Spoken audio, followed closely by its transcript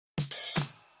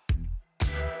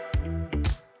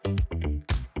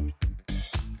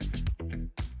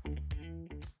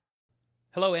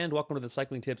Hello and welcome to the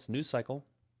Cycling Tips News Cycle.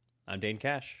 I'm Dane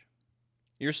Cash.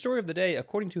 Your story of the day,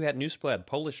 according to Het Nieuwsblad,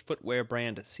 Polish footwear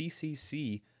brand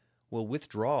CCC will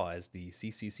withdraw as the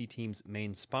CCC team's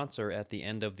main sponsor at the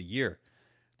end of the year.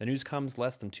 The news comes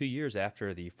less than 2 years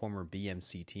after the former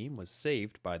BMC team was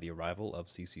saved by the arrival of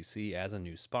CCC as a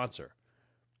new sponsor.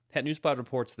 Het Nieuwsblad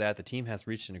reports that the team has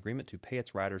reached an agreement to pay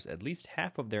its riders at least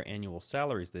half of their annual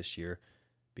salaries this year.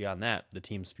 Beyond that, the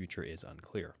team's future is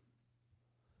unclear.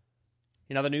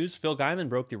 In other news, Phil Gaimon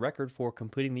broke the record for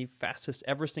completing the fastest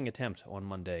Everesting attempt on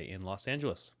Monday in Los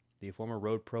Angeles. The former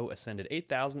road pro ascended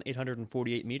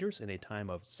 8,848 meters in a time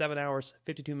of 7 hours,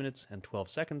 52 minutes, and 12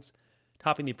 seconds,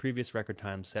 topping the previous record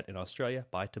time set in Australia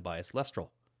by Tobias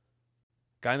Lestrell.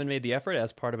 Gaimon made the effort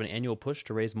as part of an annual push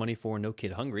to raise money for No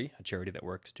Kid Hungry, a charity that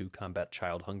works to combat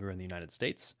child hunger in the United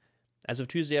States. As of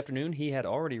Tuesday afternoon, he had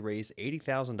already raised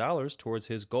 $80,000 towards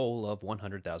his goal of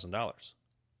 $100,000.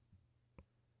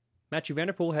 Mathieu van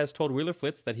der Poel has told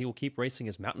Wielerflits that he will keep racing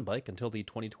his mountain bike until the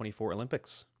 2024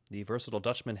 Olympics. The versatile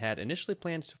Dutchman had initially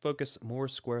planned to focus more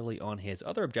squarely on his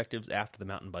other objectives after the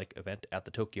mountain bike event at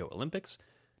the Tokyo Olympics,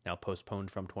 now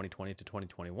postponed from 2020 to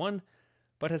 2021,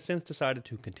 but has since decided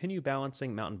to continue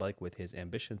balancing mountain bike with his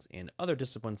ambitions in other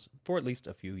disciplines for at least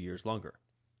a few years longer.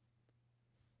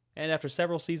 And after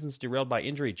several seasons derailed by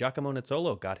injury, Giacomo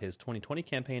Nizzolo got his 2020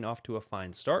 campaign off to a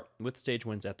fine start with stage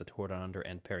wins at the Tour Down Under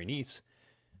and Paris-Nice.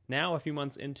 Now, a few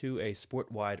months into a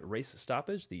sport-wide race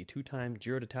stoppage, the two-time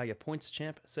Giro d'Italia points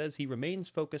champ says he remains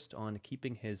focused on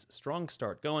keeping his strong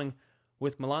start going,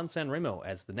 with Milan-San Remo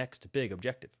as the next big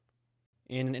objective.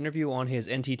 In an interview on his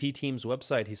NTT team's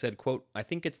website, he said, quote, "I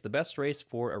think it's the best race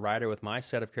for a rider with my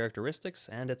set of characteristics,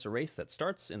 and it's a race that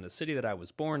starts in the city that I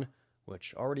was born,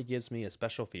 which already gives me a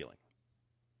special feeling."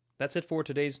 That's it for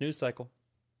today's news cycle.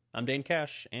 I'm Dane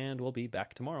Cash, and we'll be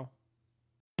back tomorrow.